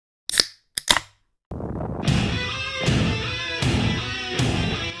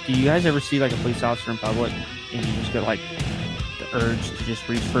Do you guys ever see like a police officer in public and you just get like the urge to just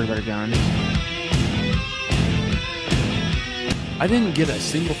reach for their gun? I didn't get a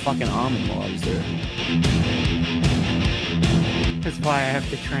single fucking almond while I was there. That's why I have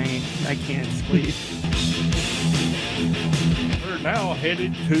to train. I can't sleep. We're now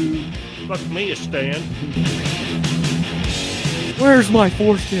headed to Turkmenistan. Where's my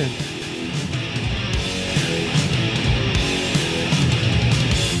foreskin?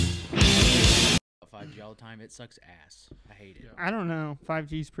 All the time, it sucks ass. I hate it. I don't know.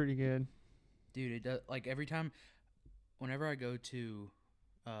 5G's pretty good. Dude, it does, like every time, whenever I go to,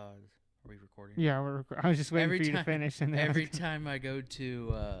 are we recording? Yeah, I was just waiting for you to finish. And every time I go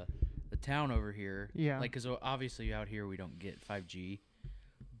to the town over here, yeah, like, because obviously out here we don't get 5G,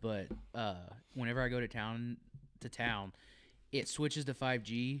 but whenever I go to town, it switches to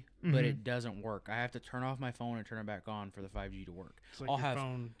 5G, but it doesn't work. I have to turn off my phone and turn it back on for the 5G to work. It's like your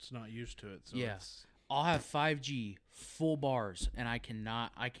phone's not used to it. So yeah. I'll have 5G full bars, and I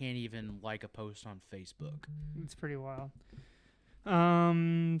can't even like a post on Facebook. It's pretty wild.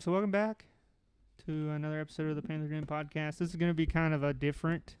 So welcome back to another episode of the Panther Den podcast. This is going to be kind of a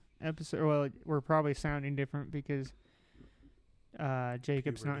different episode. Well, we're probably sounding different because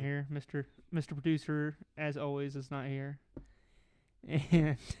Jacob's not here. Mr. Producer, as always, is not here,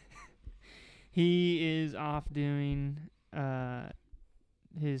 and he is off doing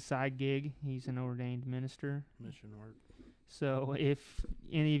his side gig. He's an ordained minister. Mission work. So if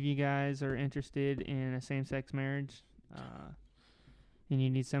any of you guys are interested in a same-sex marriage, and you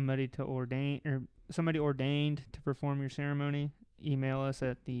need somebody to ordain or somebody ordained to perform your ceremony, email us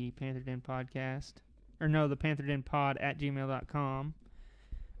at the Panther Den podcast, or no, the Panther Den pod at gmail.com.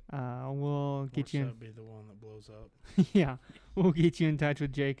 We'll get you. That'd be the one that blows up. Yeah, we'll get you in touch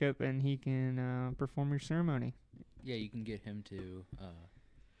with Jacob, and he can perform your ceremony. Yeah, you can get him to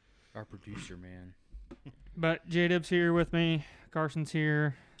our producer, man. But J-Dub's here with me. Carson's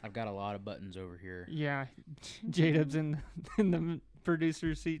here. I've got a lot of buttons over here. Yeah, J-Dub's in the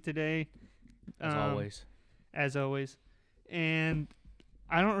producer's seat today. As always. As always. And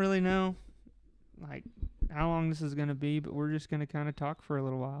I don't really know, like, how long this is going to be, but we're just going to kind of talk for a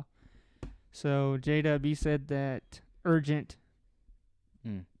little while. So, J-Dub, you said that urgent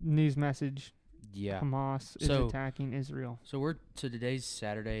news message. Yeah. Hamas is attacking Israel. So today's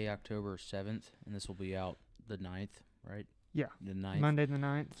Saturday, October 7th, and this will be out the 9th, right? Yeah. The 9th. Monday the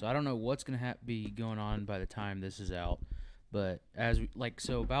 9th. So I don't know what's going to be going on by the time this is out, but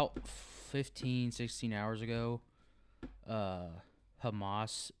about 15, 16 hours ago,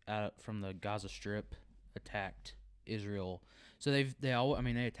 Hamas from the Gaza Strip attacked Israel. So they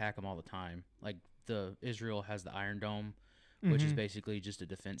attack them all the time. Like Israel has the Iron Dome, which is basically just a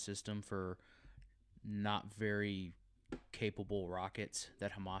defense system for not very capable rockets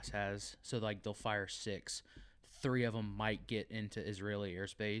that Hamas has. So like they'll fire 6, 3 of them might get into Israeli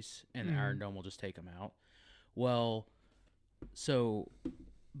airspace, and the Iron Dome will just take them out. Well,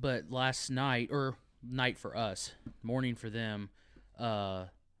 but last night, or night for us, morning for them,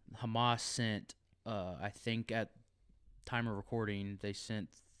 Hamas sent, I think at time of recording, they sent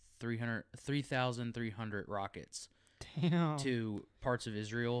 3,300 rockets to parts of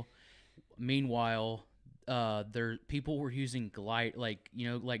Israel. Meanwhile, people were using gliders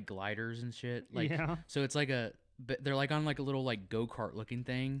and shit. So it's like they're like on like a little like go-kart looking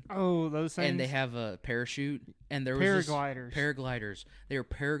thing. Oh, those things. And they have a parachute, and there was paragliders. They were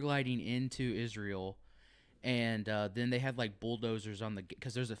paragliding into Israel, and then they had like bulldozers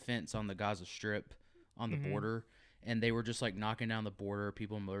because there's a fence on the Gaza Strip on the border, and they were just like knocking down the border.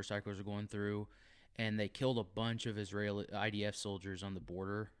 People on motorcycles are going through, and they killed a bunch of Israeli IDF soldiers on the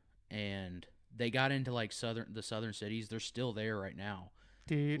border, and they got into like the southern cities. They're still there right now.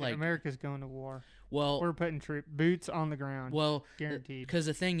 Dude, like, America's going to war. Well, we're putting boots on the ground. Well, guaranteed. Because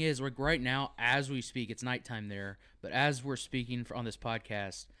the thing is, like right now, as we speak, it's nighttime there. But as we're speaking on this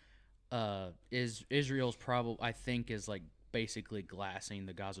podcast, Israel's I think is like basically glassing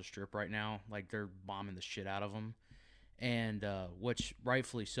the Gaza Strip right now. Like they're bombing the shit out of them, and which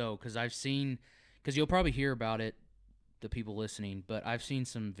rightfully so. Because you'll probably hear about it, the people listening. But I've seen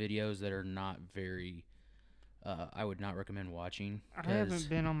some videos that are not very. I would not recommend watching. I haven't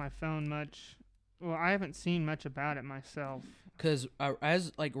been on my phone much. Well, I haven't seen much about it myself. Because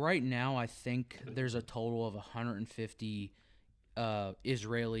right now, I think there's a total of 150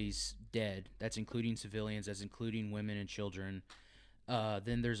 Israelis dead. That's including civilians. That's including women and children.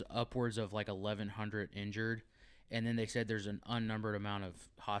 Then there's upwards of like 1,100 injured. And then they said there's an unnumbered amount of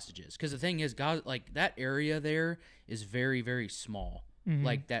hostages. Because the thing is, God, like that area there is very, very small.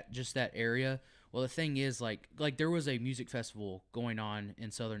 Like that area. Well, the thing is, like there was a music festival going on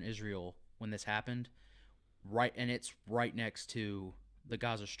in southern Israel when this happened, right, and it's right next to the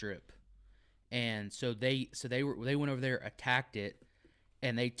Gaza Strip, and so they went over there, attacked it,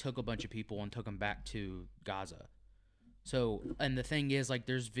 and they took a bunch of people and took them back to Gaza. So, and the thing is, like,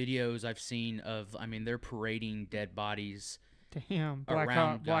 there's videos I've seen of, I mean, they're parading dead bodies. Damn,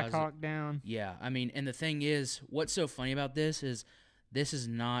 Around Black Gaza. Hawk down. Yeah, I mean, and the thing is, what's so funny about this is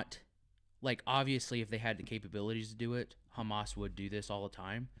not, like, obviously, if they had the capabilities to do it, Hamas would do this all the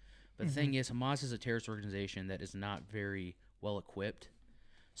time. But the thing is, Hamas is a terrorist organization that is not very well equipped.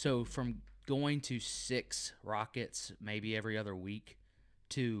 So from going to 6 rockets maybe every other week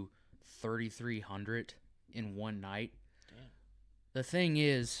to 3,300 in one night. Damn. The thing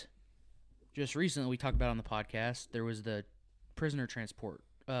is, just recently we talked about on the podcast, there was the prisoner transport,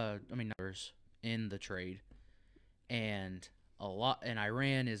 numbers in the trade, and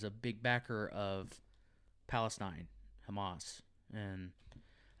Iran is a big backer of Palestine, Hamas, and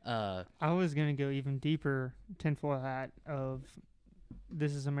I was gonna go even deeper, tinfoil hat of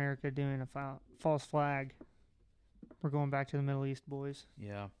this is America doing a false flag. We're going back to the Middle East, boys.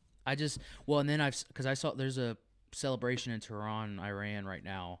 yeah, and then because I saw there's a celebration in Tehran, Iran right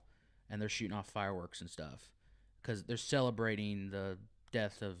now, and they're shooting off fireworks and stuff because they're celebrating the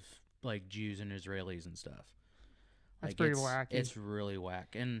death of like Jews and Israelis and stuff. That's Like, pretty wacky. It's really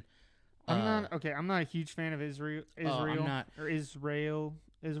whack, and I'm not a huge fan of Israel. I'm not. Or Israel.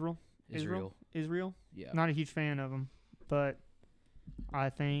 Yeah. Not a huge fan of them, but I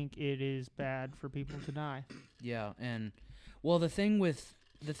think it is bad for people to die. Yeah, and well, the thing with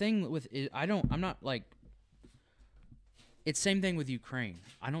I'm not like, it's same thing with Ukraine.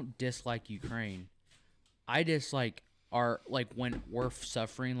 I don't dislike Ukraine. I dislike when we're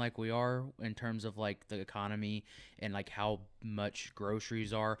suffering like we are in terms of like the economy and like how much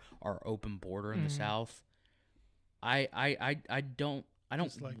groceries are, our open border in the South. I don't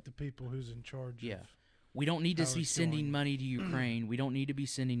It's like the people who's in charge. Yeah. Of We don't need to how be it's sending going. money to Ukraine. We don't need to be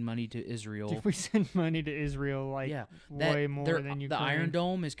sending money to Israel. If we send money to Israel, like Yeah, way more than Ukraine. The Iron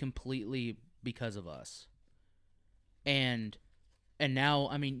Dome is completely because of us. And now,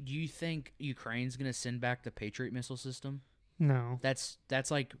 I mean, do you think Ukraine's gonna send back the Patriot missile system? No. That's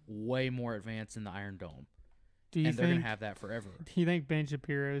like way more advanced than the Iron Dome, Do you and they're gonna think? have that forever. Do you think Ben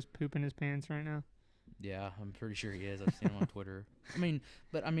Shapiro's pooping his pants right now? Yeah, I'm pretty sure he is. I've seen him on Twitter. I mean,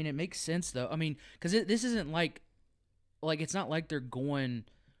 it makes sense though. I mean, because this isn't like it's not like they're going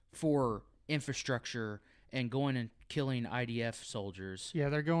for infrastructure and going and killing IDF soldiers. Yeah,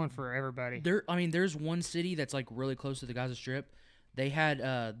 they're going for everybody. There's one city that's like really close to the Gaza Strip. They had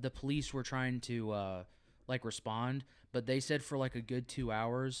the police were trying to respond, but they said for like a good 2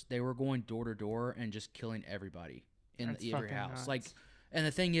 hours they were going door to door and just killing everybody in That's every fucking house. nuts. Like, and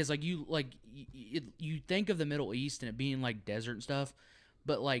the thing is, like, you think of the Middle East and it being like desert and stuff,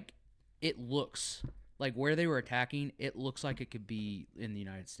 but like it looks like where they were attacking, it looks like it could be in the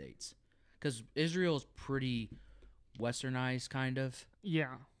United States, because Israel is pretty westernized kind of.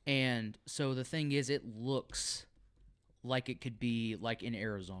 Yeah. And so the thing is, it looks like it could be like in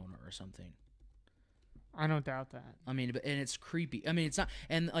Arizona or something. I don't doubt that. I mean, and it's creepy. I mean, it's not,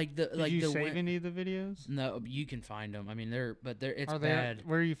 and like the Did you save any of the videos? No, you can find them. I mean, it's Are they? bad.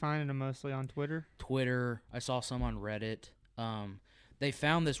 Where are you finding them? Mostly on Twitter. Twitter. I saw some on Reddit. They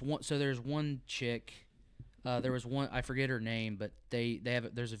found this one. So there's one chick. There was one. I forget her name, but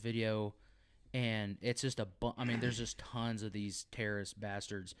there's a video, and it's just there's just tons of these terrorist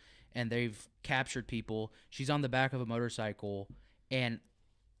bastards, and they've captured people. She's on the back of a motorcycle, and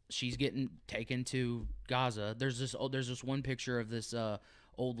she's getting taken to Gaza. There's this one picture of this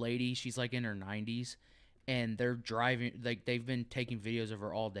old lady. She's like in her 90s, and they're driving. Like, they've been taking videos of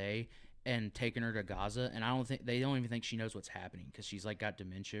her all day and taking her to Gaza. And they don't even think she knows what's happening because she's like got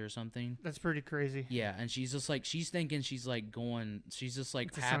dementia or something. That's pretty crazy. Yeah, and she's just like thinking she's like going. She's just like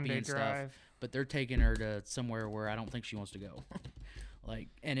It's a happy Sunday and stuff. drive. But they're taking her to somewhere where I don't think she wants to go. Like,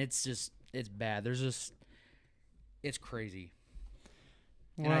 and it's bad. It's crazy.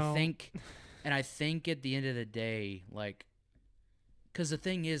 Well, And I think at the end of the day, like, because the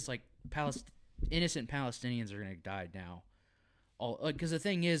thing is, like, innocent Palestinians are gonna die now. Because the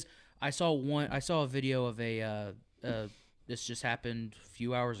thing is, I saw a video of this just happened a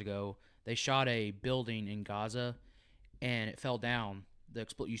few hours ago. They shot a building in Gaza, and it fell down.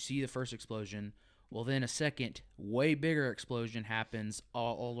 You see the first explosion. Well, then a second, way bigger explosion happens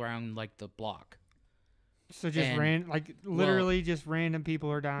all around like the block. So just literally just random people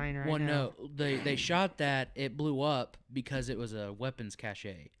are dying right now. Well, no, they shot that. It blew up because it was a weapons cache.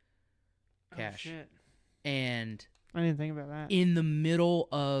 Oh, shit. And I didn't think about that. in the middle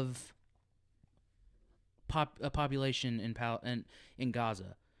of population in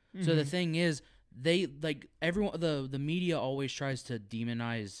Gaza. So the thing is, they like everyone. The media always tries to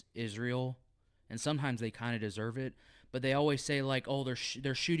demonize Israel, and sometimes they kind of deserve it. But they always say like, oh,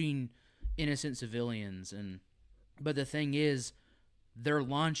 they're shooting innocent civilians, but the thing is, they're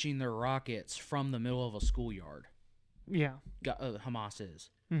launching their rockets from the middle of a schoolyard. Yeah. Hamas is.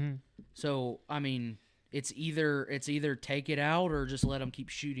 Mm-hmm. So I mean, it's either take it out or just let them keep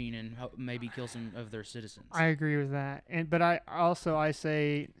shooting and maybe kill some of their citizens. I agree with that, but I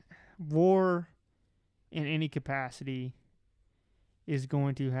say, war, in any capacity, is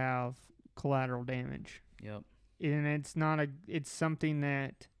going to have collateral damage. Yep. And it's something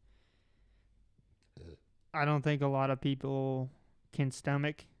that I don't think a lot of people can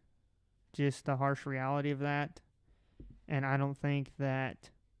stomach, just the harsh reality of that. And I don't think that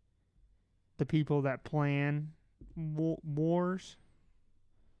the people that plan wars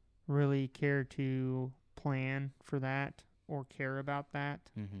really care to plan for that or care about that.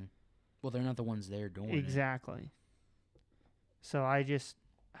 Mm-hmm. Well, they're not the ones there doing it. Exactly. So I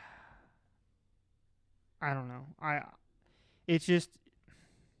don't know. It's just,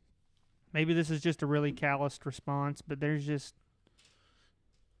 maybe this is just a really calloused response, but there's just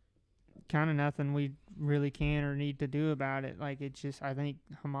kind of nothing we really can or need to do about it. Like, it's just, I think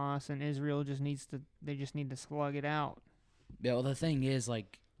Hamas and Israel they just need to slug it out. Yeah, well, the thing is,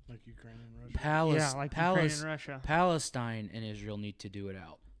 like Ukraine and Russia. Ukraine and Russia. Palestine and Israel need to do it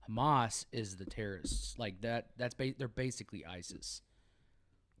out. Hamas is the terrorists. Like they're basically ISIS.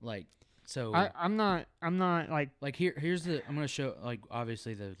 Like, so I'm not like here's the, I'm gonna show, like,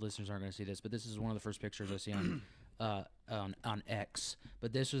 obviously the listeners aren't gonna see this, but this is one of the first pictures I see on X.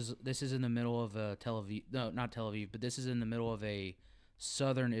 But this is in the middle of Tel Aviv. No, not Tel Aviv, but this is in the middle of a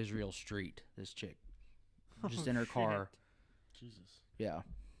southern Israel street. This chick just in her car. Jesus. Yeah.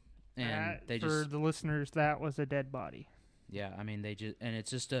 And for the listeners, that was a dead body. Yeah, I mean,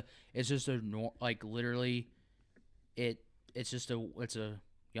 it's just a like, literally, it's a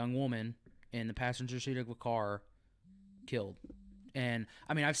young woman in the passenger seat of a car, killed. And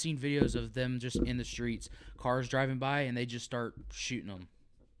I mean, I've seen videos of them just in the streets, cars driving by, and they just start shooting them.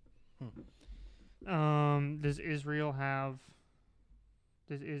 Does Israel have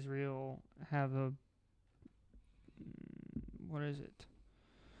a, what is it?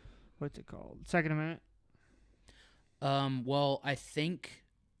 What's it called? Second Amendment? Well, I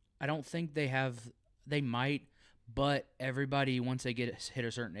don't think they have. They might, but everybody, once they hit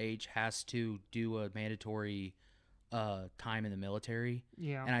a certain age, has to do a mandatory time in the military.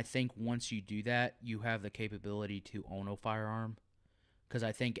 Yeah. And I think once you do that, you have the capability to own a firearm. Because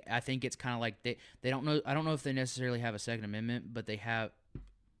I think it's kind of like they don't know. I don't know if they necessarily have a Second Amendment, but they have.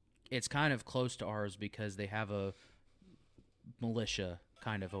 It's kind of close to ours because they have a militia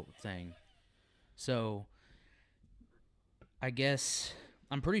kind of a thing. So I guess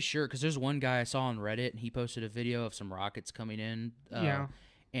I'm pretty sure, because there's one guy I saw on Reddit, and he posted a video of some rockets coming in. Yeah.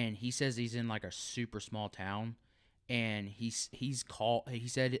 And he says he's in like a super small town, and he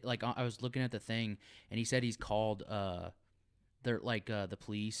said, like, I was looking at the thing, and he said he's called they're like the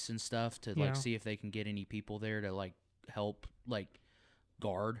police and stuff to like see if they can get any people there to like help like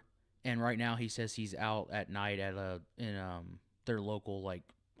guard. And right now he says he's out at night at in their local like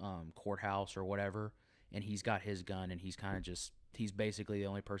courthouse or whatever, and he's got his gun, and he's basically the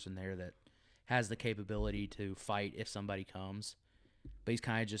only person there that has the capability to fight if somebody comes, but he's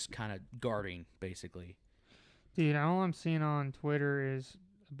kind of guarding basically. Dude, all I'm seeing on Twitter is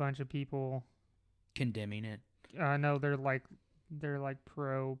a bunch of people condemning it. No, they're like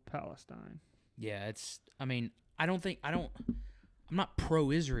pro Palestine. Yeah, I'm not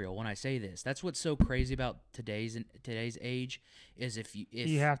pro-Israel when I say this. That's what's so crazy about today's age is if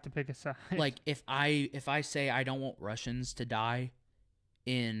you have to pick a side. Like if I say I don't want Russians to die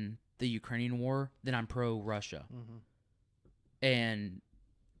in the Ukrainian war, then I'm pro-Russia. Mm-hmm. And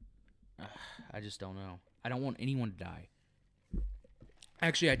I just don't know. I don't want anyone to die.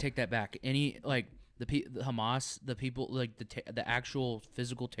 Actually, I take that back. The Hamas, the people, like the actual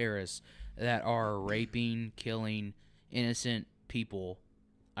physical terrorists that are raping, killing innocent people,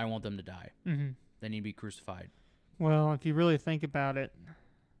 I want them to die. Mm-hmm. They need to be crucified. Well, if you really think about it,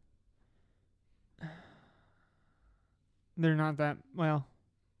 they're not that, well,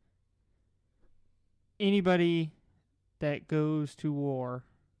 anybody that goes to war,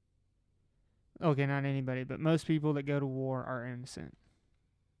 okay, not anybody, but most people that go to war are innocent.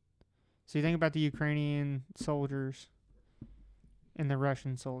 So you think about the Ukrainian soldiers and the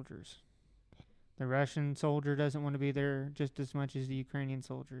Russian soldiers. The Russian soldier doesn't want to be there just as much as the Ukrainian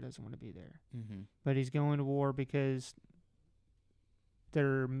soldier doesn't want to be there. Mm-hmm. But he's going to war because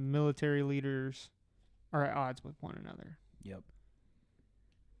their military leaders are at odds with one another. Yep.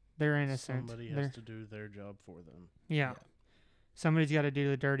 They're innocent. Somebody has to do their job for them. Yeah. Somebody's got to do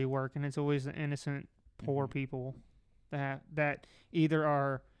the dirty work, and it's always the innocent, poor Mhm. people that either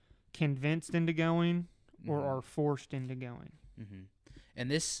are convinced into going or Mhm. are forced into going. Mm-hmm. And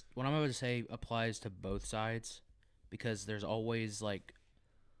this, what I'm about to say, applies to both sides, because there's always like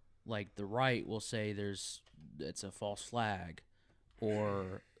the right will say it's a false flag,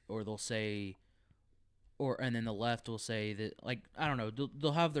 or they'll say, and then the left will say that, like, I don't know,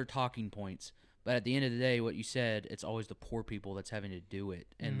 they'll have their talking points, but at the end of the day, what you said, it's always the poor people that's having to do it,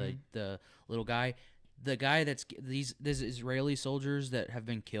 and the little guy. The guy that's these Israeli soldiers that have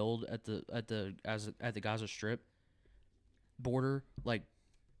been killed at the Gaza Strip border, like,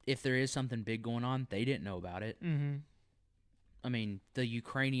 if there is something big going on, they didn't know about it. Mm-hmm. I mean, the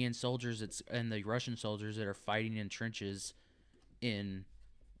Ukrainian soldiers and the Russian soldiers that are fighting in trenches in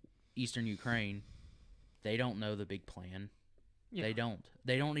eastern Ukraine, they don't know the big plan. Yeah. They don't.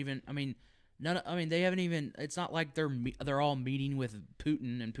 They don't even. I mean, they haven't even. It's not like they're all meeting with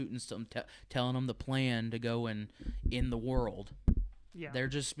Putin and Putin's telling them the plan to go in the world. Yeah. They're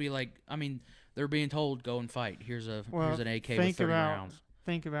just be like. I mean, they're being told go and fight. Here's an AK with 30 rounds.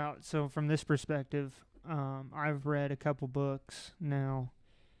 Think about, so from this perspective, I've read a couple books now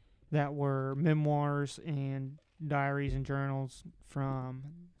that were memoirs and diaries and journals from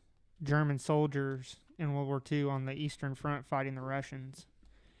German soldiers in World War II on the Eastern Front fighting the Russians.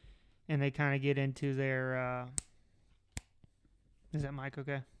 And they kind of get into their, is that mic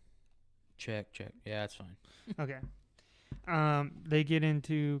okay? Check. Yeah, that's fine. Okay. They get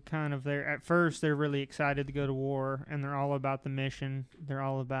into kind of at first they're really excited to go to war, and they're all about the mission. They're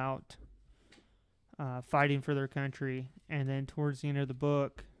all about fighting for their country. And then towards the end of the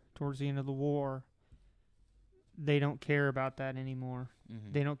book, towards the end of the war, they don't care about that anymore.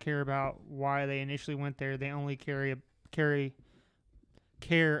 Mm-hmm. They don't care about why they initially went there. They only care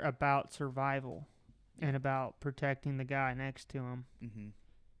about survival and about protecting the guy next to them. Mm-hmm.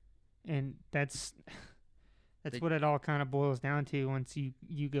 And that's what it all kind of boils down to once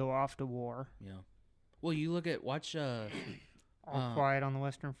you go off to war. Yeah. Well, you watch All Quiet on the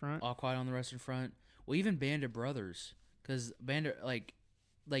Western Front. All Quiet on the Western Front. Well, even Band of Brothers, because like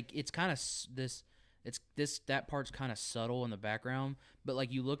it's kind of that part's kind of subtle in the background, but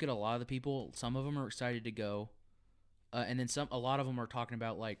like you look at a lot of the people, some of them are excited to go, and then a lot of them are talking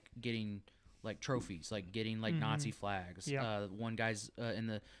about like getting like trophies, like getting like Nazi flags. Yeah.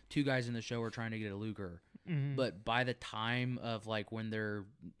 Two guys in the show are trying to get a Luger. Mm-hmm. But by the time of like when they're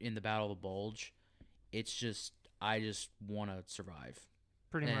in the Battle of the Bulge, it's just I just want to survive,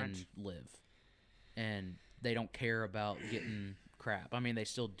 pretty and much live, and they don't care about getting crap. I mean, they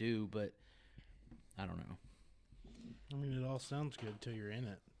still do, but I don't know. I mean, it all sounds good until you're in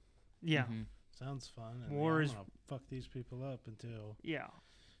it. Yeah. Mm-hmm. Sounds fun. And War is I'm gonna fuck these people up until yeah.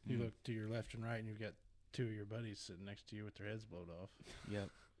 you look to your left and right, and you've got two of your buddies sitting next to you with their heads blowed off. Yep.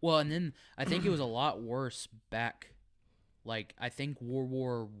 Well, and then I think it was a lot worse back, like I think World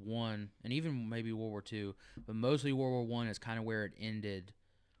War I and even maybe World War II, but mostly World War I is kind of where it ended,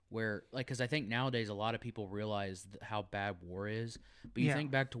 where like because I think nowadays a lot of people realize how bad war is, but you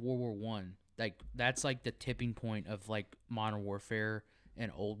think back to World War I, like that's like the tipping point of like modern warfare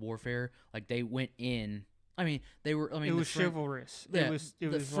and old warfare. Like they went in. I mean, they were. I mean, it was chivalrous. Yeah, it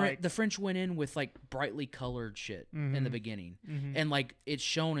was like the French went in with like brightly colored shit in the beginning, and like it's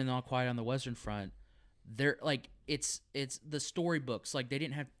shown in All Quiet on the Western Front. They're like it's the storybooks. Like they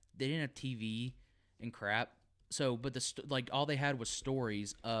didn't have TV and crap. So, but like all they had was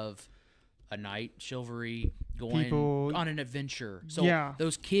stories of a knight chivalry going on an adventure. So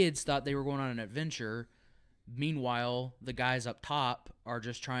those kids thought they were going on an adventure. Meanwhile, the guys up top are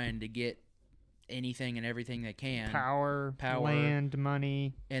just trying to get anything and everything they can. Power, land,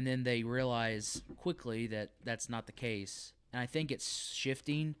 money. And then they realize quickly that that's not the case. And I think it's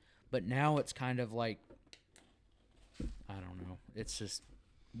shifting, but now it's kind of like, I don't know. It's just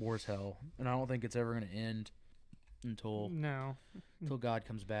war's hell. And I don't think it's ever going to end until God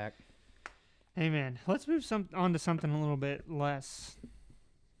comes back. Hey, man, let's move on to something a little bit less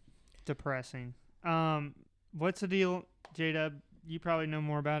depressing. What's the deal, J-Dub? You probably know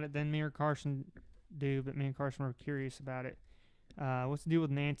more about it than me or Carson do, but me and Carson were curious about it. What's the deal with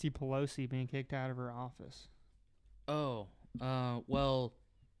Nancy Pelosi being kicked out of her office? Oh, well,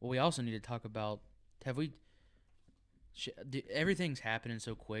 we also need to talk about, everything's happening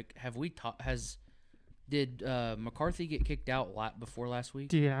so quick. Did McCarthy get kicked out before last week?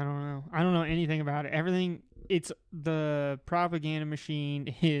 Dude, I don't know. I don't know anything about it. It's the propaganda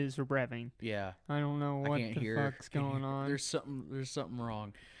machine is revving. Yeah. I don't know what the fuck's going on. There's something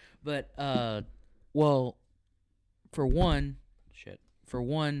wrong. But Well, for one,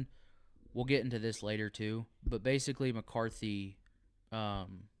 we'll get into this later too. But basically, McCarthy,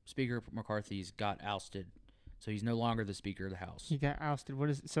 Speaker McCarthy's got ousted, so he's no longer the Speaker of the House. He got ousted. What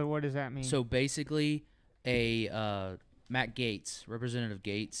does that mean? So basically, Matt Gaetz, Representative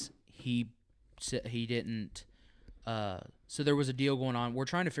Gaetz, he didn't. So there was a deal going on. We're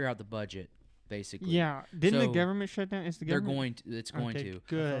trying to figure out the budget, basically. Yeah. Didn't the So government shut down? It's the They're government. It's going Okay, to. I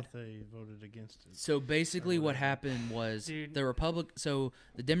Good. thought they voted against it. So basically, Or what whatever. happened was Dude. So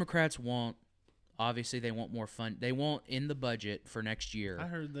the Democrats want, obviously, they want more fund. They want in the budget for next year. I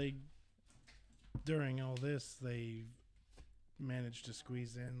heard during all this, they managed to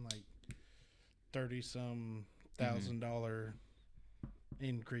squeeze in like $30-some $1,000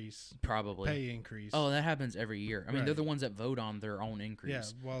 increase, Probably. pay increase. Oh, that happens every year. I mean, they're Right. the ones that vote on their own yeah.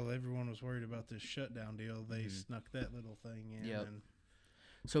 increase. While everyone was worried about this shutdown deal, they Mhm. snuck that little thing in. Yep. And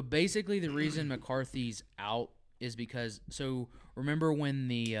So basically, the reason McCarthy's out is because. So remember when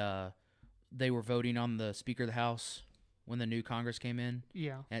they were voting on the Speaker of the House when the new Congress came in,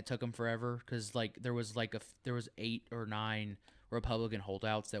 Yeah. and it took them forever because there was 8 or 9 Republican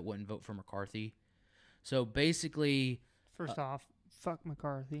holdouts that wouldn't vote for McCarthy. So basically. First off, fuck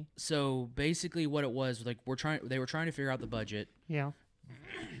McCarthy. So basically, what it was like, they were trying to figure out the budget. Yeah.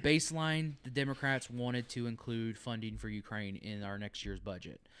 Baseline, the Democrats wanted to include funding for Ukraine in our next year's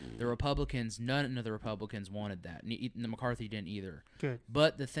budget. The Republicans, none of the Republicans wanted that. McCarthy didn't either. Good.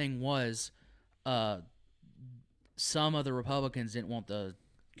 But the thing was, some of the Republicans didn't want the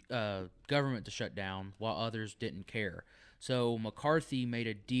government to shut down, while others didn't care. So McCarthy made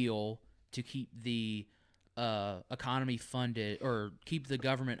a deal to keep the economy funded, or keep the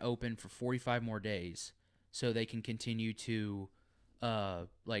government open for 45 more days so they can continue to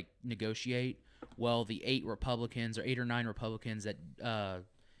negotiate. Well, the 8 or 9 Republicans that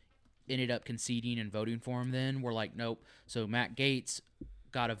ended up conceding and voting for him then were like, nope. So Matt Gaetz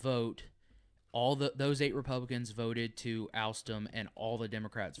got a vote. Those 8 Republicans voted to oust him, and all the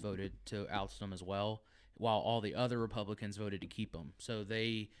Democrats voted to oust him as well, while all the other Republicans voted to keep him. So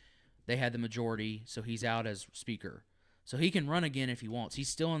they had the majority, so he's out as Speaker. So he can run again if he wants. He's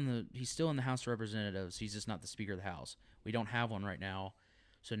still in the House of Representatives. He's just not the Speaker of the House. We don't have one right now.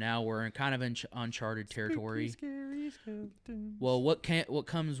 So now we're in kind of uncharted territory. Scary skeletons. Well, what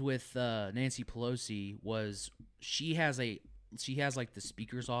comes with Nancy Pelosi was she has like the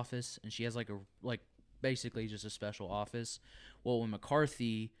Speaker's office, and she has basically just a special office. Well, when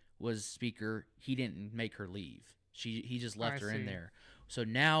McCarthy was Speaker, he didn't make her leave. He just left her in there. So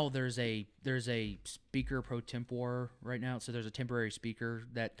now there's a Speaker pro tempore right now. So there's a temporary Speaker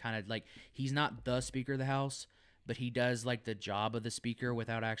that kind of he's not the Speaker of the House, but he does the job of the Speaker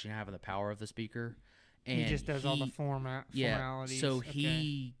without actually having the power of the Speaker. And he just does all the formalities. So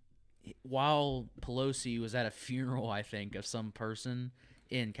Okay. while Pelosi was at a funeral, I think, of some person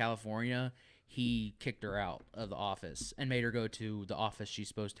in California, he kicked her out of the office and made her go to the office she's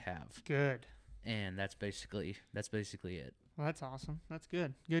supposed to have. Good. And that's basically it. Well, that's awesome. That's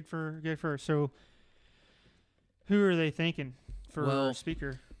good. Good for her. So, who are they thinking for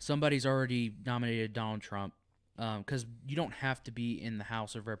Speaker? Somebody's already nominated Donald Trump, because you don't have to be in the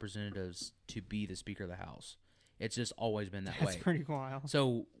House of Representatives to be the Speaker of the House. It's just always been that way. That's pretty wild.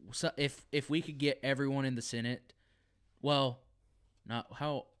 So if we could get everyone in the Senate, well, not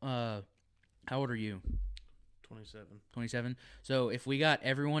how old are you? 27. 27. So if we got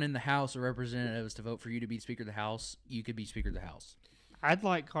everyone in the House of Representatives to vote for you to be Speaker of the House, you could be Speaker of the House. I'd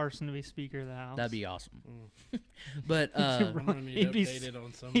like Carson to be Speaker of the House. That'd be awesome. But I'm gonna need He'd be updated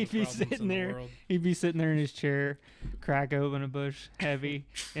on some of he'd the be problems sitting in the there. world. He'd be sitting there in his chair, crack open a bush heavy,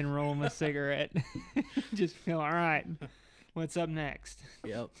 and roll him a cigarette. Just feel all right. What's up next?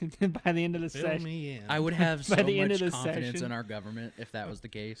 Yep. By the end of the Fill session, me in. I would have so By the end much of the confidence session- in our government if that was the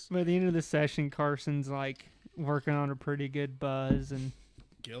case. by the end of the session, Carson's working on a pretty good buzz, and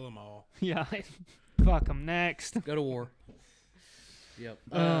Kill them all. yeah, fuck him next. Go to war. Yep.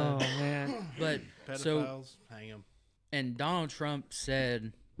 Oh man, But Pedophiles, hang them. and Donald Trump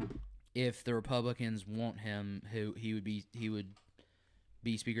said if the Republicans want him, he would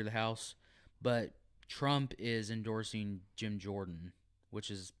be Speaker of the House. But Trump is endorsing Jim Jordan, which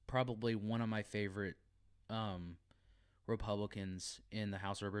is probably one of my favorite Republicans in the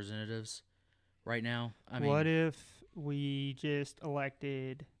House of Representatives right now. I mean, what if we just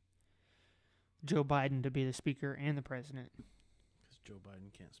elected Joe Biden to be the Speaker and the President? Because Joe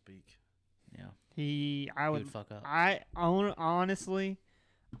Biden can't speak. yeah, I he would would fuck up. Honestly,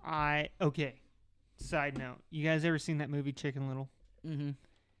 okay. Side note: you guys ever seen that movie Chicken Little? Mm-hmm.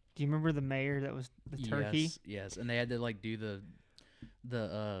 Do you remember the mayor that was the turkey? Yes, and they had to do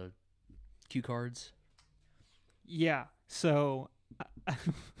the cue cards. Yeah. So I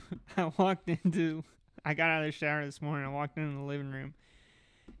I got out of the shower this morning. I walked into the living room,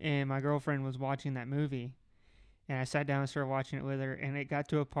 and my girlfriend was watching that movie. And I sat down and started watching it with her, and it got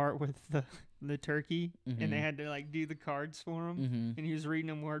to a part with the turkey, and they had to like do the cards for him, Mm-hmm. and he was reading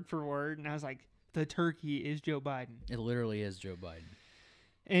them word for word, and I was like, the turkey is Joe Biden. It literally is Joe Biden.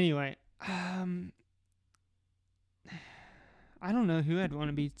 Anyway, I don't know who I'd want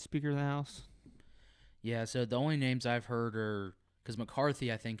to be Speaker of the House. Yeah, so the only names I've heard are because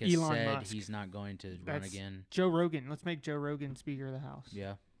McCarthy, I think, has Elon said Musk. he's not going to run again. Joe Rogan. Let's make Joe Rogan Speaker of the House.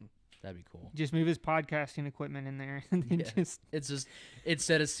 Yeah, that'd be cool. Just move his podcasting equipment in there, and then just It's just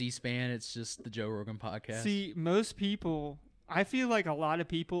instead of C-SPAN, it's just the Joe Rogan podcast. see most people. I feel like a lot of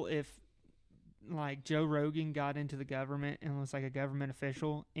people, if like Joe Rogan got into the government and was like a government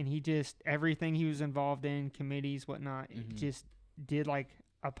official, and he just everything he was involved in, committees, whatnot, just did like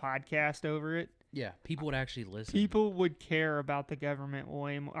a podcast over it. Yeah, people would actually listen. People would care about the government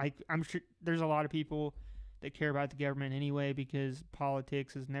way more. Like, I'm sure there's a lot of people that care about the government anyway because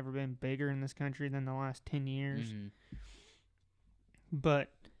politics has never been bigger in this country than the last 10 years. Mm-hmm.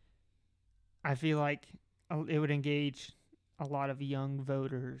 But I feel like it would engage a lot of young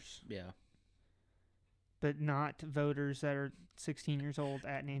voters, Yeah. but not voters that are 16 years old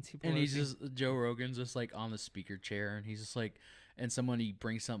at Nancy Pelosi. And he's just, Joe Rogan's just like on the speaker chair, and he's just like, and somebody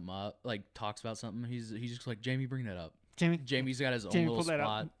brings something up, like talks about something. He's just like, Jamie, bring that up. Jamie's got his own little pull that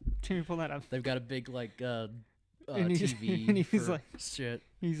spot. up. Jamie, pull that up. They've got a big like And he's- TV and he's for like- shit.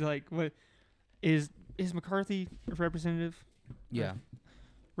 He's like, what is McCarthy a representative? Yeah.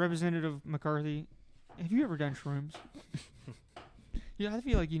 Representative McCarthy, have you ever done shrooms? Yeah, I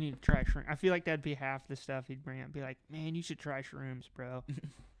feel like you need to try shrooms. I feel like that'd be half the stuff he'd bring up. Be like, man, you should try shrooms, bro.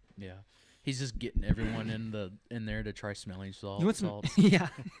 Yeah. He's just getting everyone in there to try smelling You want some? salts. Yeah.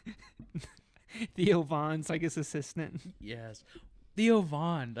 Theo Vaughn's like his assistant. Yes. Theo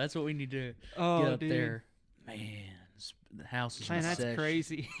Vaughn. That's what we need to Oh, get up dude. there. Man, the house is Man, in that's session.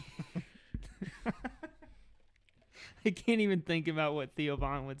 crazy. I can't even think about what Theo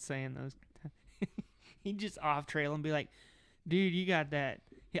Vaughn would say in those. He'd just off trail and be like, dude, you got that.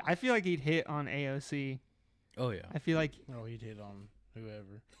 I feel like he'd hit on AOC. Oh, yeah. I feel like Oh, he'd hit on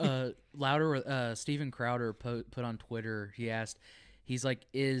whoever. Steven Crowder put on Twitter, he asked, he's like,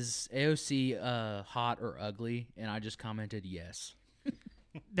 is AOC hot or ugly? And I just commented yes.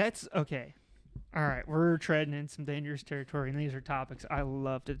 that's okay. All right, we're treading in some dangerous territory, and these are topics I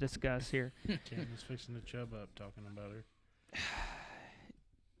love to discuss here. Tammy's fixing to chub up talking about her.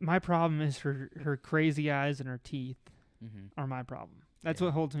 My problem is her crazy eyes and her teeth Mm-hmm. are my problem. That's Yeah.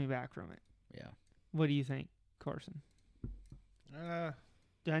 what holds me back from it. Yeah. What do you think, Carson? I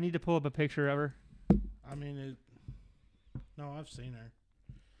Do I need to pull up a picture of her? mean, no, I've seen her.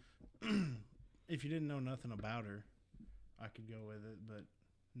 If you didn't know nothing about her, I could go with it, but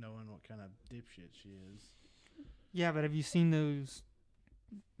knowing what kind of dipshit she is. Yeah, but have you seen those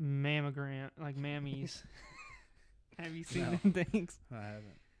mammies? Have you seen No. them things? I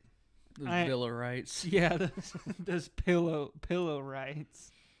haven't. Those Bill of Rights. Yeah, those pillow rights.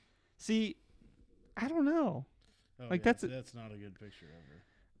 See, I don't know. Oh, Like, yeah, that's a- that's not a good picture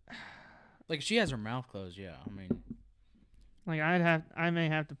of her. Like, she has her mouth closed, yeah. I mean, Like, I may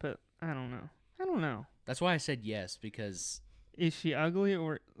have to put. I don't know. that's why I said yes, because Is she ugly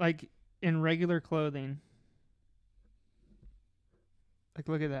or like in regular clothing? Like,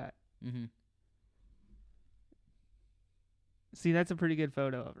 look at that. mm-hmm. See, that's a pretty good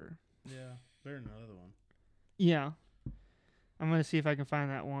photo of her. Yeah, better than the other one. Yeah. I'm gonna see if I can find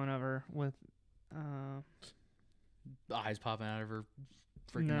that one of her with. eyes popping out of her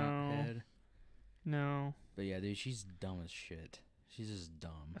freaking No. out head. No. But yeah, dude, she's dumb as shit. She's just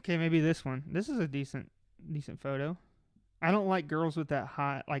dumb. Okay, maybe this one. This is a decent photo. I don't like girls with that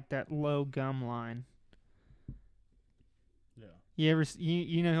high, like that low gum line. Yeah. You ever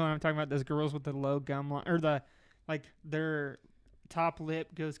you know who I'm talking about? Those girls with the low gum line, or the like their top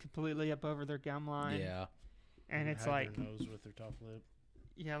lip goes completely up over their gum line. Yeah. And it's hide like, their nose with their top lip.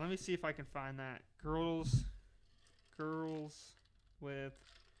 yeah. Let me see if I can find that. Girls with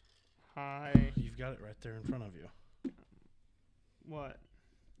high You've got it right there in front of you. what?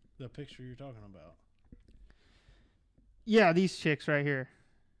 The picture you're talking about. Yeah, these chicks right here.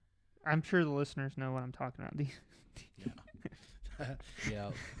 I'm sure the listeners know what I'm talking about. These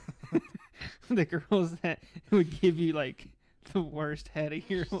Yeah. the girls that would give you like the worst head of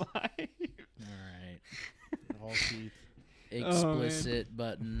your life. All right. All teeth. Explicit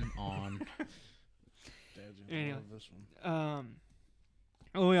button on. Dad's gonna Anyway. love this one.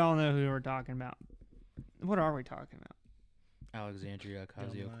 Well, we all know who we're talking about. What are we talking about? Alexandria Gum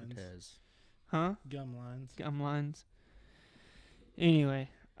lines. Ocasio-Cortez. Huh? Gum lines. Gum lines. Anyway,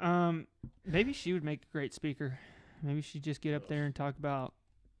 maybe she would make a great speaker. Maybe she'd just get up there and talk about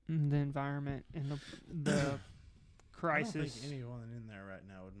the environment and the crisis. I don't think anyone in there right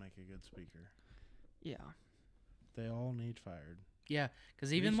now would make a good speaker. Yeah. They all need fired. Yeah,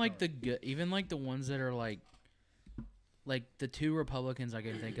 because even like the ones that are like the two Republicans I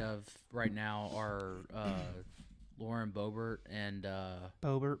can think of right now are Lauren Boebert and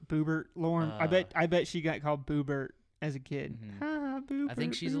Boobert, Lauren. I bet she got called Boobert as a kid. Ha, Boobert, I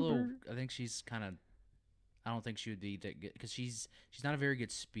think she's Boobert. I think she's kind of. I don't think she would be that good because she's not a very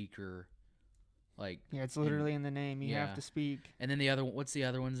good speaker. Like Yeah, it's literally in the name. You have to speak. And then what's the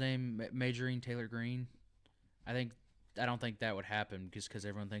other one's name? Majoring Taylor Greene. I don't think that would happen because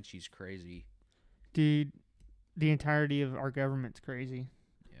everyone thinks she's crazy. Dude, the entirety of our government's crazy.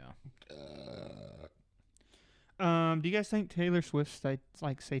 Yeah. Do you guys think Taylor Swift's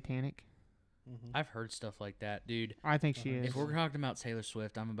like satanic? Mm-hmm. I've heard stuff like that, dude. I think she is. If we're talking about Taylor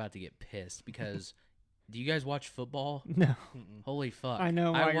Swift, I'm about to get pissed because do you guys watch football? No. Mm-mm. Holy fuck. I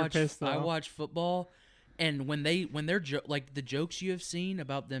know why you're pissed, though. I watch football, and when they're like the jokes you have seen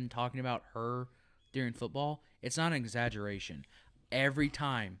about them talking about her during football, it's not an exaggeration. Every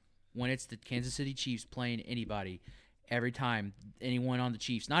time when it's the Kansas City Chiefs playing anybody, every time anyone on the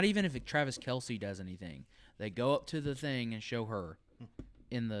Chiefs, not even if Travis Kelce does anything, they go up to the thing and show her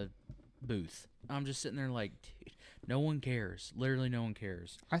in the booth. I'm just sitting there like, dude, no one cares. Literally no one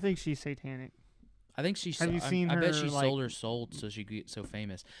cares. I think she's satanic. I think she's. Have you seen I her, bet she like- sold her soul so she could get so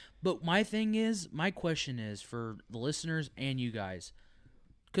famous. But my question is for the listeners and you guys,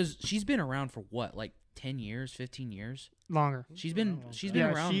 because she's been around for what, like 10 years, 15 years? Longer. She's been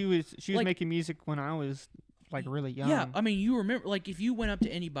Yeah, around. she was like- making music when I was like really young. Yeah, I mean, you remember, like, if you went up to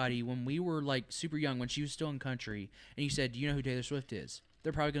anybody when we were like super young, when she was still in country, and you said, "Do you know who Taylor Swift is?"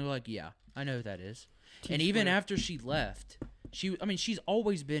 They're probably gonna be like, "Yeah, I know who that is." And even after she left, she's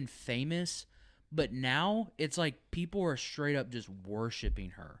always been famous, but now it's like people are straight up just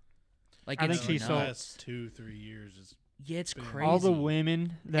worshiping her. Like, I it's think she's the sold- last 2-3 years is Yeah, it's been- crazy. All the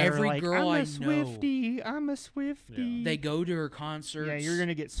women that Every are like, girl I'm I a Swiftie, I'm a Swiftie. Yeah. they go to her concerts. Yeah, you're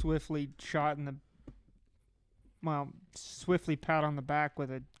gonna get swiftly shot in the, swiftly pat on the back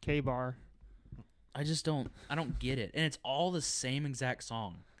with a K-bar. I don't get it, and it's all the same exact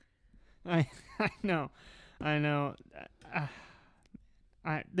song. I know.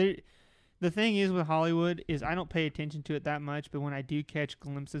 The thing is with Hollywood is I don't pay attention to it that much, but when I do catch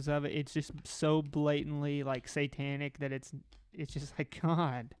glimpses of it, it's just so blatantly like satanic that it's just like,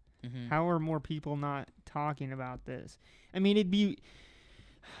 God, Mm-hmm. how are more people not talking about this? I mean, it'd be.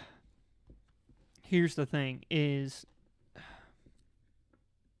 Here's the thing: is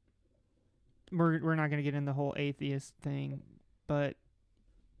we're not gonna get in the whole atheist thing, but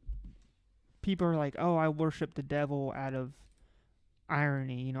people are like, "Oh, I worship the devil out of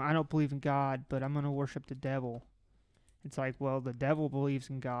irony. You know, I don't believe in God, but I'm gonna worship the devil." It's like, well, the devil believes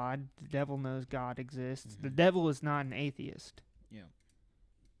in God. The devil knows God exists. The devil is not an atheist. Yeah.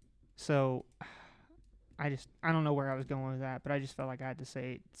 So, I don't know where I was going with that, but I just felt like I had to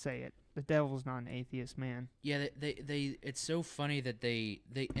say it. The devil's not an atheist, man. Yeah, they it's so funny that they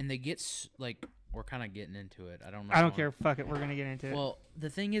get like, we're kind of getting into it. I don't know. I don't care. Fuck it. We're gonna get into it. Well,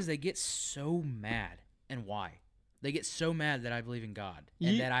 the thing is, they get so mad, and why? They get so mad that I believe in God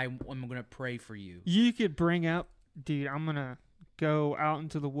and that I'm going to pray for you. You could bring up, dude, I'm gonna go out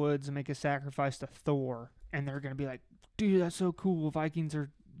into the woods and make a sacrifice to Thor, and they're gonna be like, dude, that's so cool. Vikings are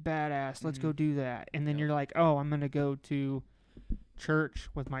badass. Let's go do that. And then Yep. you're like, oh, I'm gonna go to church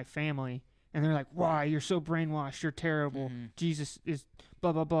with my family, and they're like, why? You're so brainwashed. You're terrible. Mhm. Jesus is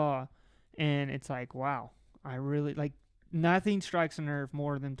blah blah blah. And it's like, wow, I really like. Nothing strikes a nerve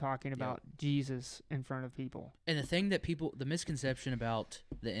more than talking about Jesus in front of people. And the thing that the misconception about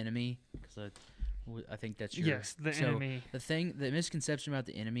the enemy, because I think that's your The enemy. The misconception about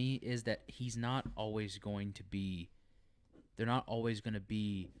the enemy is that he's not always going to be. They're not always going to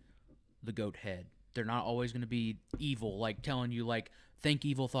be the goat head. They're not always going to be evil, like telling you like think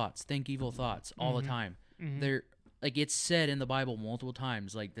evil thoughts all the time. They're like, it's said in the Bible multiple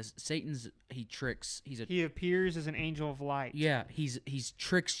times, like this he tricks. He appears as an angel of light. Yeah, he's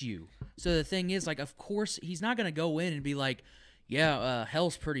tricks you. So the thing is, like, of course he's not gonna go in and be like, yeah,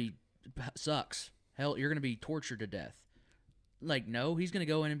 hell's sucks. Hell, you're gonna be tortured to death. Like, no, he's gonna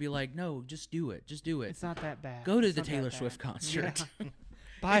go in and be like, no, just do it. It's not that bad. Go to It's the not that Taylor bad. Swift concert. Yeah.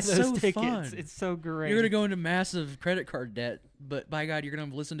 Buy It's those so tickets. fun. It's so great. You're gonna go into massive credit card debt, but by God, you're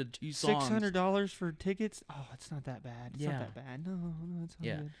gonna listen to 2 songs. $600 for tickets? Oh, it's not that bad. It's Yeah. not that bad. No, it's not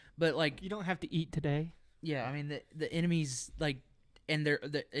Yeah, good. but like, You don't have to eat today. yeah, I mean the enemies, like, and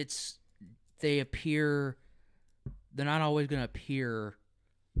it's they're not always going to appear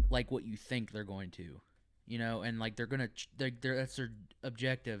like what you think they're going to, you know, and like that's their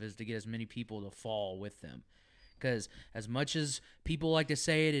objective, is to get as many people to fall with them. Because as much as people like to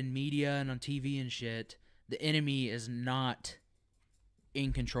say it in media and on TV and shit, the enemy is not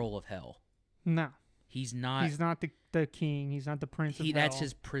in control of hell. No. He's not. He's not the king. He's not the prince of hell. That's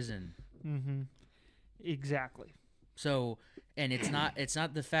his prison. Mm-hmm. Exactly. So, and it's not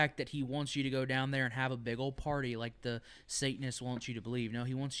the fact that he wants you to go down there and have a big old party like the Satanists want you to believe. No,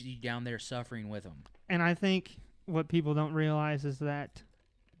 he wants you down there suffering with him. And I think what people don't realize is that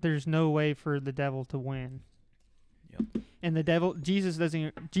there's no way for the devil to win. Yep. And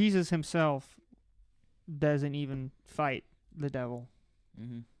Jesus himself doesn't even fight the devil.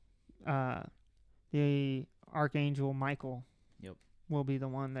 Mm-hmm. The archangel Michael. Yep. Will be the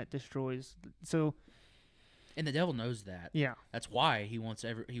one that destroys. So. And the devil knows that. Yeah. That's why he wants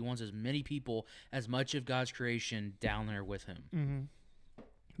as many people, as much of God's creation, down there with him. Mm-hmm.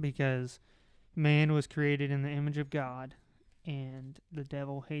 Because man was created in the image of God, and the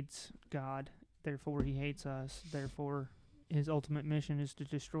devil hates God. Therefore, he hates us. Therefore, his ultimate mission is to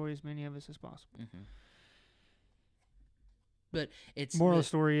destroy as many of us as possible. Mm-hmm. But moral of the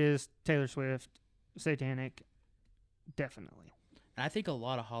story is Taylor Swift, satanic, definitely. And I think a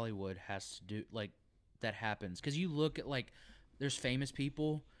lot of Hollywood has to do like that happens, because you look at like there's famous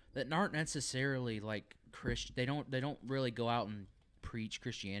people that aren't necessarily like Christian. They don't really go out and preach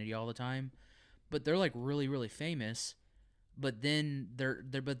Christianity all the time, but they're like really really famous. But then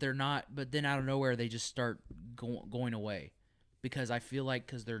they're not. But then out of nowhere they just start going away, because I feel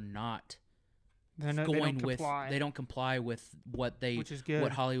like they're not. They don't comply with what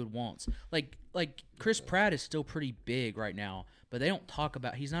what Hollywood wants. Like Chris Pratt is still pretty big right now, but they don't talk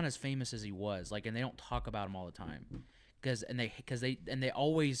about. He's not as famous as he was. Like, and they don't talk about him all the time, because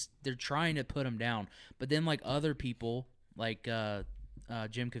they're trying to put him down. But then like other people like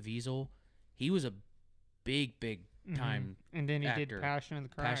Jim Caviezel, he was a big time. And then he actor. did Passion of the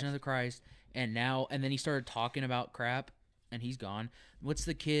Christ. Passion of the Christ, and then he started talking about crap, and he's gone. What's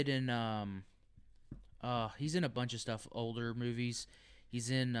the kid in he's in a bunch of stuff, older movies. He's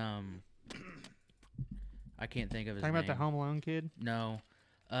in I can't think of his name. Talking about the Home Alone kid? No.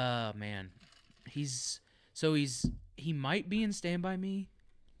 Man. He might be in Stand By Me.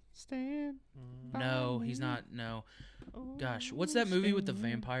 Stand by No, me. he's not. No. Gosh, what's that movie with the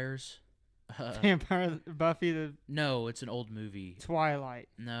vampires? Vampire Buffy the No, it's an old movie. Twilight.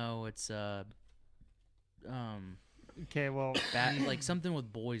 No, it's Okay, well, like something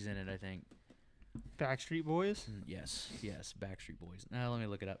with boys in it, I think. Backstreet Boys? Yes, Backstreet Boys. Now let me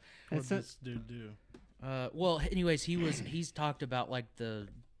look it up. What did this dude do? Well, anyways, he's talked about like the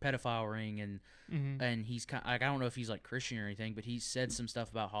pedophile ring, and he's kind like, I don't know if he's like Christian or anything, but he said some stuff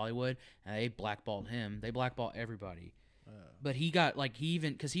about Hollywood, and they blackballed him. They blackballed everybody. But he got like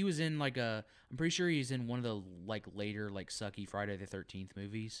because he was in like I'm pretty sure he's in one of the like later like sucky Friday the 13th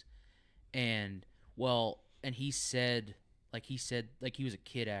movies, and he said he was a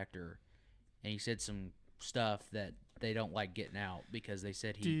kid actor, and he said some stuff that they don't like getting out, because they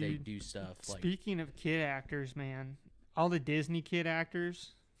said they do stuff like. Speaking of kid actors, man, all the Disney kid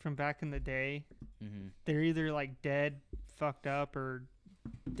actors from back in the day, they're either like dead, fucked up, or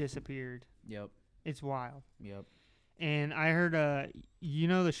disappeared. Yep. It's wild. Yep. And I heard,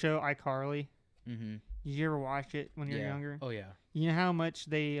 the show iCarly? Mm-hmm. Did you ever watch it when you were younger? Oh, yeah. You know how much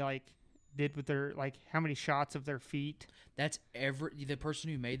they, like, did with their, like, how many shots of their feet? That's the person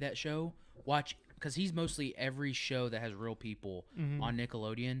who made that show, because he's mostly every show that has real people on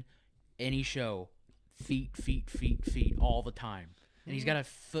Nickelodeon, any show, feet, all the time. And he's got a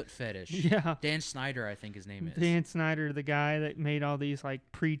foot fetish. Yeah. Dan Snyder, I think his name is. Dan Snyder, the guy that made all these like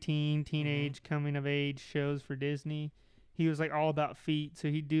preteen, teenage, coming of age shows for Disney. He was like all about feet, so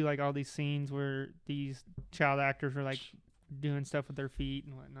he'd do like all these scenes where these child actors were like doing stuff with their feet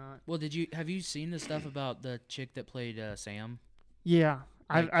and whatnot. Well, have you seen the stuff about the chick that played Sam? Yeah.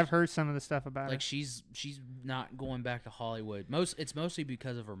 I've heard some of the stuff about her. Like she's not going back to Hollywood. It's mostly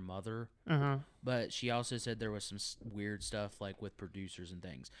because of her mother. But she also said there was some weird stuff like with producers and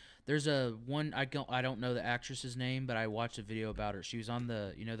things. There's one I don't know the actress's name, but I watched a video about her. She was on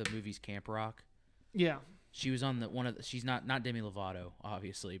the movies Camp Rock. Yeah. She was on she's not Demi Lovato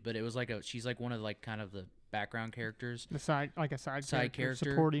obviously, but it was like she's like one of like kind of the background characters. The side character,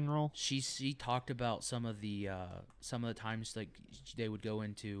 supporting role. She talked about some of the times like they would go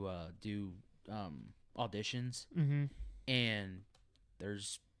into do auditions, and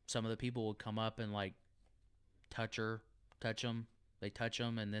there's some of the people would come up and like touch them, They touch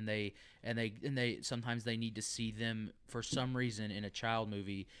them, and then they sometimes they need to see them for some reason in a child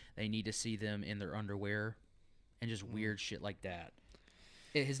movie. They need to see them in their underwear, and just weird shit like that.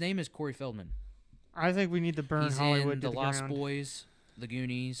 His name is Corey Feldman. I think we need to burn He's Hollywood in to The the Lost ground. Boys, The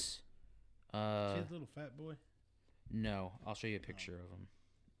Goonies. Is he a little fat boy? No, I'll show you a picture of him.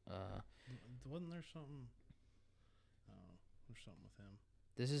 Wasn't there something? Oh, there's something with him.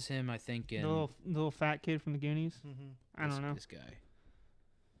 This is him, I think. The In little fat kid from the Goonies. Mm-hmm. I don't know. This guy.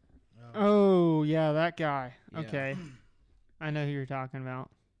 Oh yeah, that guy. Yeah. Okay, I know who you're talking about.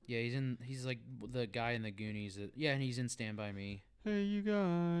 Yeah, he's like the guy in the Goonies. Yeah, and he's in Stand By Me. Hey, you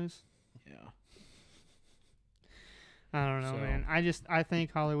guys. Yeah. I don't know, So- man. I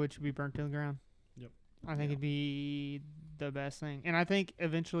think Hollywood should be burnt to the ground. Yep. I think Yeah. it'd be the best thing, and I think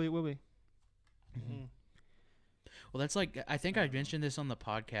eventually it will be. Mm-hmm. Well, that's like I think I mentioned this on the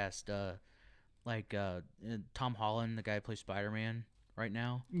podcast. Tom Holland, the guy who plays Spider-Man right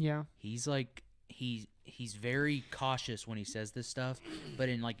now, Yeah. he's like he's very cautious when he says this stuff, but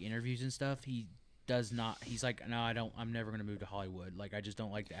in like interviews and stuff, he does not. He's like, no, I'm never gonna move to Hollywood. Like, I just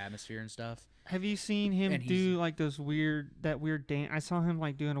don't like the atmosphere and stuff. Have you seen him And do like that weird dance? I saw him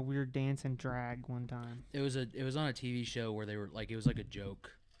like doing a weird dance and drag one time. It was on a TV show where they were like, it was like a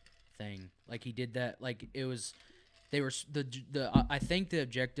joke thing. Like, he did that. Like, it was. They were I think the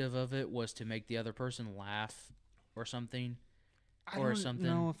objective of it was to make the other person laugh or something. I Or don't something.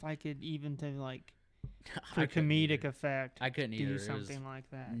 know if I could even to like for I couldn't comedic either. effect I couldn't either. do It was- something like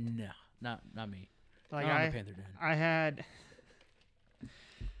that. No, not me. Like Not on the Panther Den. I had.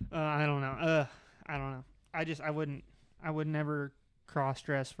 I don't know. I don't know. I would never cross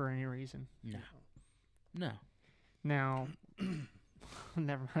dress for any reason. No. Now,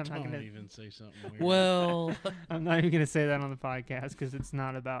 never mind. I'm not Don't gonna. even say something weird. Well, I'm not even gonna say that on the podcast because it's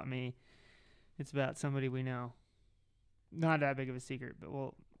not about me. It's about somebody we know. Not that big of a secret, but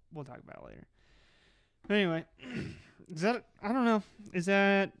we'll talk about it later. But anyway, is that I don't know. Is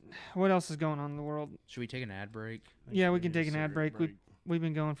that what else is going on in the world? should we take an ad break? Yeah, we Need can a take an ad cigarette break. We've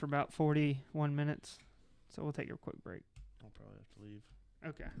been going for about 41 minutes, so we'll take a quick break. I'll probably have to leave.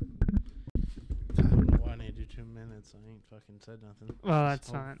 Okay. I don't know why I need to do 2 minutes. I ain't fucking said nothing. Well, It's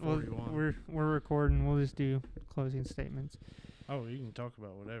that's fine. Well, 41. we're recording. We'll just do closing statements. Oh, you can talk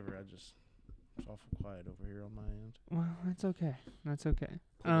about whatever. It's awful quiet over here on my end. Well, that's okay. That's okay.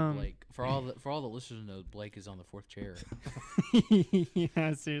 Poor Blake. For all the listeners to know, Blake is on the fourth chair.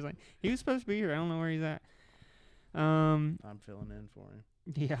 Yeah, seriously. He was supposed to be here. I don't know where he's at. I'm filling in for him.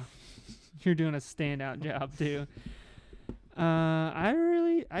 Yeah. You're doing a standout job too. I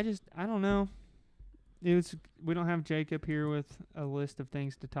don't know. We don't have Jacob here with a list of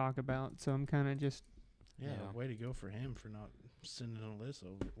things to talk about, so I'm kind of just Yeah, Yeah. way to go for him for not sending a list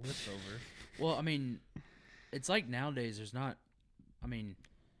over. Well, I mean, it's like nowadays there's not. I mean,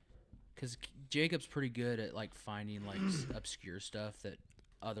 because Jacob's pretty good at like finding like obscure stuff that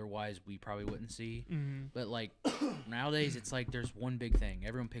otherwise we probably wouldn't see. But like nowadays, it's like there's one big thing.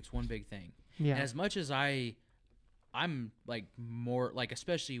 Everyone picks one big thing. yeah. And as much as I'm like more like,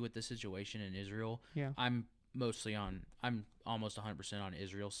 especially with the situation in Israel, Yeah. I'm almost 100% on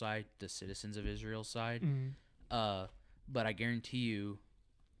Israel's side, the citizens of Israel's side. But I guarantee you,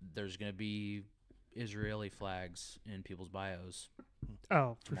 there's gonna be Israeli flags in people's bios.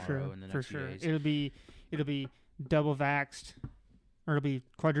 Oh, for tomorrow sure. in the For next few sure. days. It'll be double vaxxed, or it'll be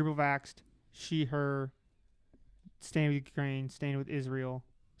quadruple vaxxed. She, her. Stand with Ukraine. Stand with Israel.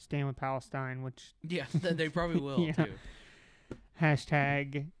 Stand with Palestine. Which Yeah, they probably will Yeah. too.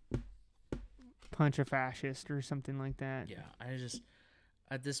 hashtag punch a fascist or something like that. Yeah, I just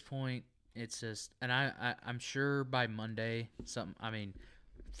at this point it's just, and I'm sure by Monday I mean,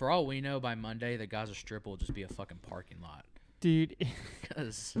 for all we know, by Monday the Gaza Strip will just be a fucking parking lot. Dude,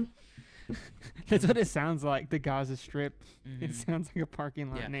 Because that's what it sounds like. The Gaza Strip. It sounds like a parking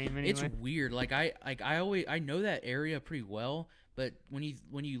lot Yeah, name. Anyway. it's weird. Like I know that area pretty well, but when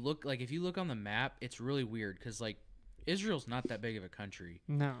you look, like, if you look on the map, it's really weird because like Israel's not that big of a country.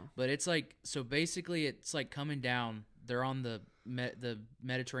 No. But it's like, so basically it's like coming down. They're on the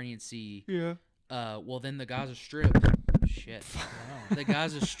Mediterranean Sea. Yeah. Well, then the Gaza Strip. Shit. The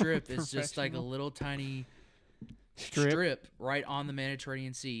Gaza Strip is just like a Professional. little tiny Strip. strip right on the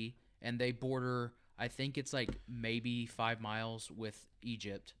Mediterranean Sea, and they border. I think it's like maybe 5 miles with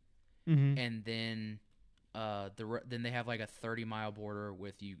Egypt, Mm-hmm. and then then they have like a 30-mile border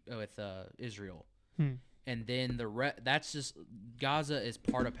with Israel. And then that's just, Gaza is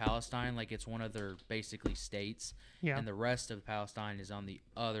part of Palestine, like it's one of their basically states, Yeah. and the rest of Palestine is on the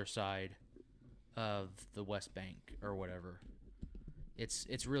other side of the West Bank or whatever.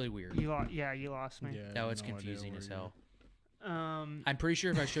 It's really weird. You lost me. Yeah, I No, have it's no idea confusing where as you- hell. I'm pretty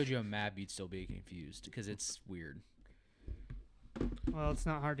sure if I showed you a map, you'd still be confused because it's weird. Well, it's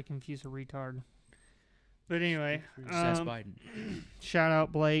not hard to confuse a retard. But anyway, Just ask Biden. shout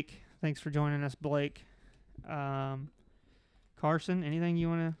out Blake. Thanks for joining us, Blake. Carson, anything you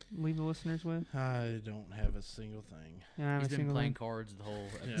want to leave the listeners with? I don't have a single thing. You don't have He's a been single playing thing? cards the whole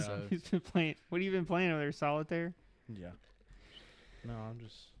Yeah. episode. He's been playing. What have you been playing over there? Solitaire? Yeah. No, I'm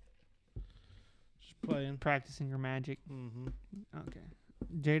just playing. Practicing your magic. Mm-hmm. Okay.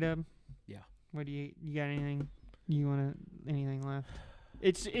 J-Dub? Yeah. What do you got anything anything left?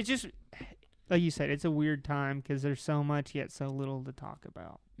 It's just, like you said, it's a weird time because there's so much yet so little to talk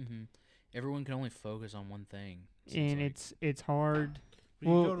about. Mm-hmm. Everyone can only focus on one thing. And like. it's hard. But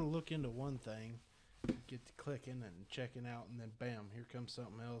Well- you go to look into one thing, get to clicking and checking out, and then bam, here comes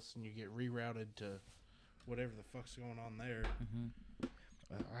something else, and you get rerouted to whatever the fuck's going on there. Mm-hmm.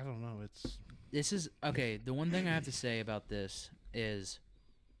 I don't know. This is okay. The one thing I have to say about this is,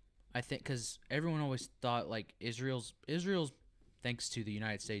 I think because everyone always thought like Israel's, thanks to the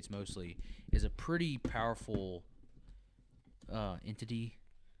United States mostly, is a pretty powerful entity.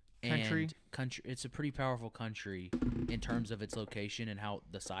 Country. And country. It's a pretty powerful country in terms of its location and how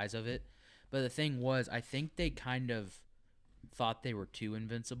the size of it. But the thing was, I think they kind of thought they were too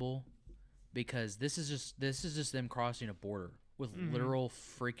invincible because this is just them crossing a border with literal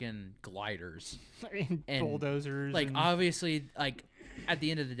freaking gliders and bulldozers. Like and obviously, like at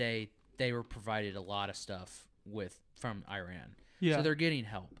the end of the day, they were provided a lot of stuff from Iran, yeah. so they're getting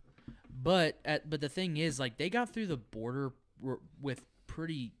help. But the thing is, like they got through the border with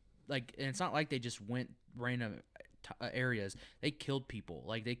pretty like, and it's not like they just went random areas. They killed people,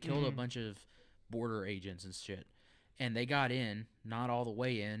 like they killed a bunch of border agents and shit, and they got in, not all the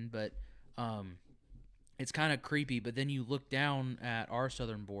way in, but it's kind of creepy. But then you look down at our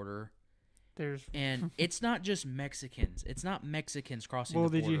southern border. And it's not just Mexicans. It's not Mexicans crossing the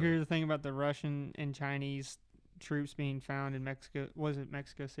border. Well, did you hear the thing about the Russian and Chinese troops being found in Mexico? Was it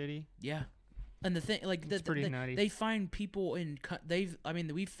Mexico City? Yeah. And the thing, like, It's pretty nutty. They find people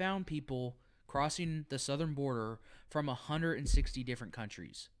we've found people crossing the southern border from 160 different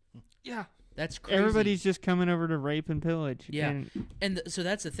countries. Yeah. That's crazy. Everybody's just coming over to rape and pillage. Yeah. So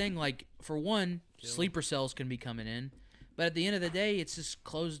that's the thing. Like, for one, sleeper cells can be coming in. But at the end of the day, it's just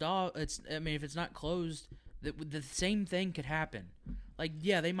closed off. If it's not closed, the same thing could happen. Like,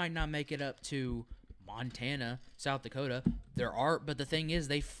 yeah, they might not make it up to Montana, South Dakota. But the thing is,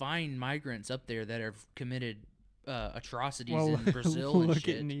 they find migrants up there that have committed atrocities in Brazil and look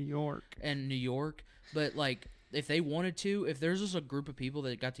shit. at New York. But like, if they wanted to, if there's just a group of people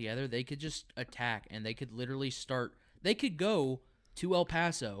that got together, they could just attack, and they could literally start. They could go to El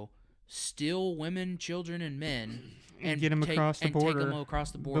Paso, steal women, children, and men. And get them across the border. Take them across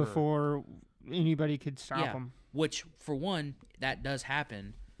the border before anybody could stop them. Which, for one, that does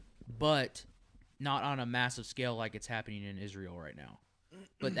happen, but not on a massive scale like it's happening in Israel right now.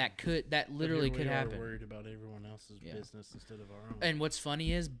 But that literally could happen. We're worried about everyone else's business instead of our own. And what's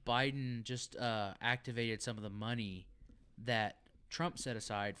funny is Biden just activated some of the money that Trump set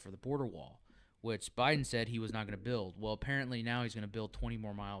aside for the border wall, which Biden said he was not going to build. Well, apparently now he's going to build 20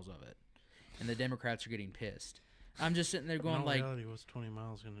 more miles of it, and the Democrats are getting pissed. I'm just sitting there going in like, reality, what's 20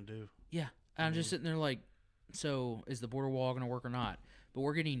 miles going to do? Yeah, I'm just sitting there like, so is the border wall going to work or not? But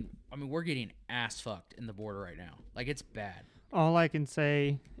we're getting ass fucked in the border right now. Like, it's bad. All I can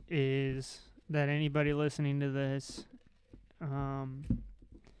say is that anybody listening to this,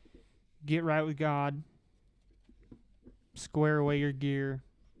 get right with God, square away your gear.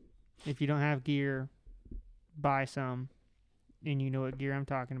 If you don't have gear, buy some, and you know what gear I'm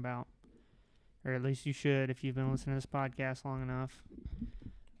talking about. Or at least you should if you've been listening to this podcast long enough.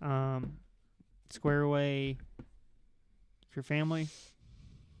 Square away your family,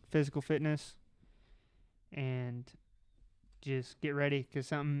 physical fitness, and just get ready.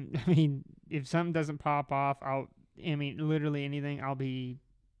 Because if something doesn't pop off, literally anything, I'll be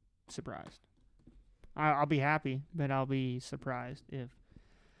surprised. I'll be happy, but I'll be surprised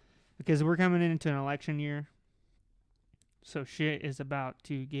because we're coming into an election year. So shit is about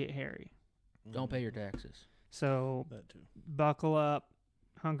to get hairy. Don't pay your taxes. So That too. buckle up,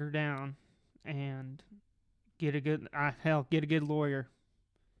 hunker down, and get a good lawyer,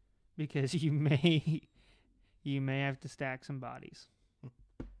 because you may have to stack some bodies.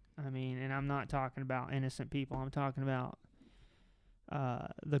 And I'm not talking about innocent people. I'm talking about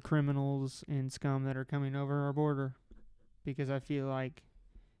the criminals and scum that are coming over our border, because I feel like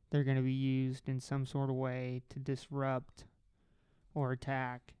they're going to be used in some sort of way to disrupt or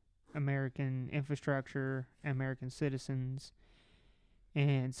attack American infrastructure, American citizens,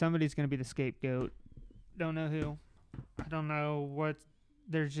 and somebody's going to be the scapegoat. Don't know who. I don't know what.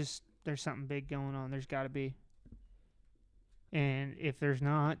 There's something big going on. There's got to be. And if there's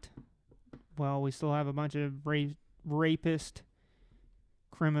not, well, we still have a bunch of rapist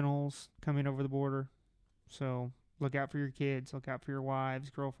criminals coming over the border. So look out for your kids. Look out for your wives,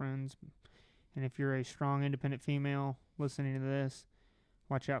 girlfriends. And if you're a strong, independent female listening to this,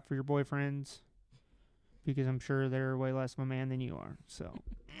 watch out for your boyfriends, because I'm sure they're way less of a man than you are. So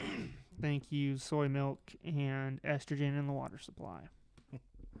thank you, soy milk and estrogen in the water supply.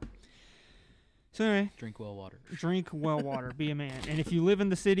 So anyway, Drink well water. drink well water. Be a man. And if you live in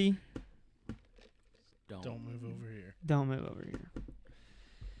the city, Don't move over here. don't move over here.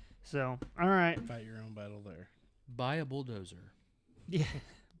 So, all right. Fight your own battle there. Buy a bulldozer. Yeah.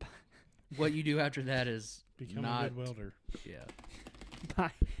 What you do after that is Become not. a good welder. Yeah.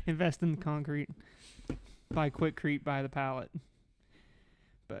 Invest in the concrete. Buy Quickcrete, buy the pallet.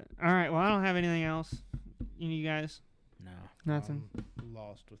 But, all right. Well, I don't have anything else. You guys? No. Nothing. I'm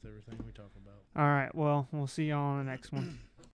lost with everything we talk about. All right. Well, we'll see y'all on the next one.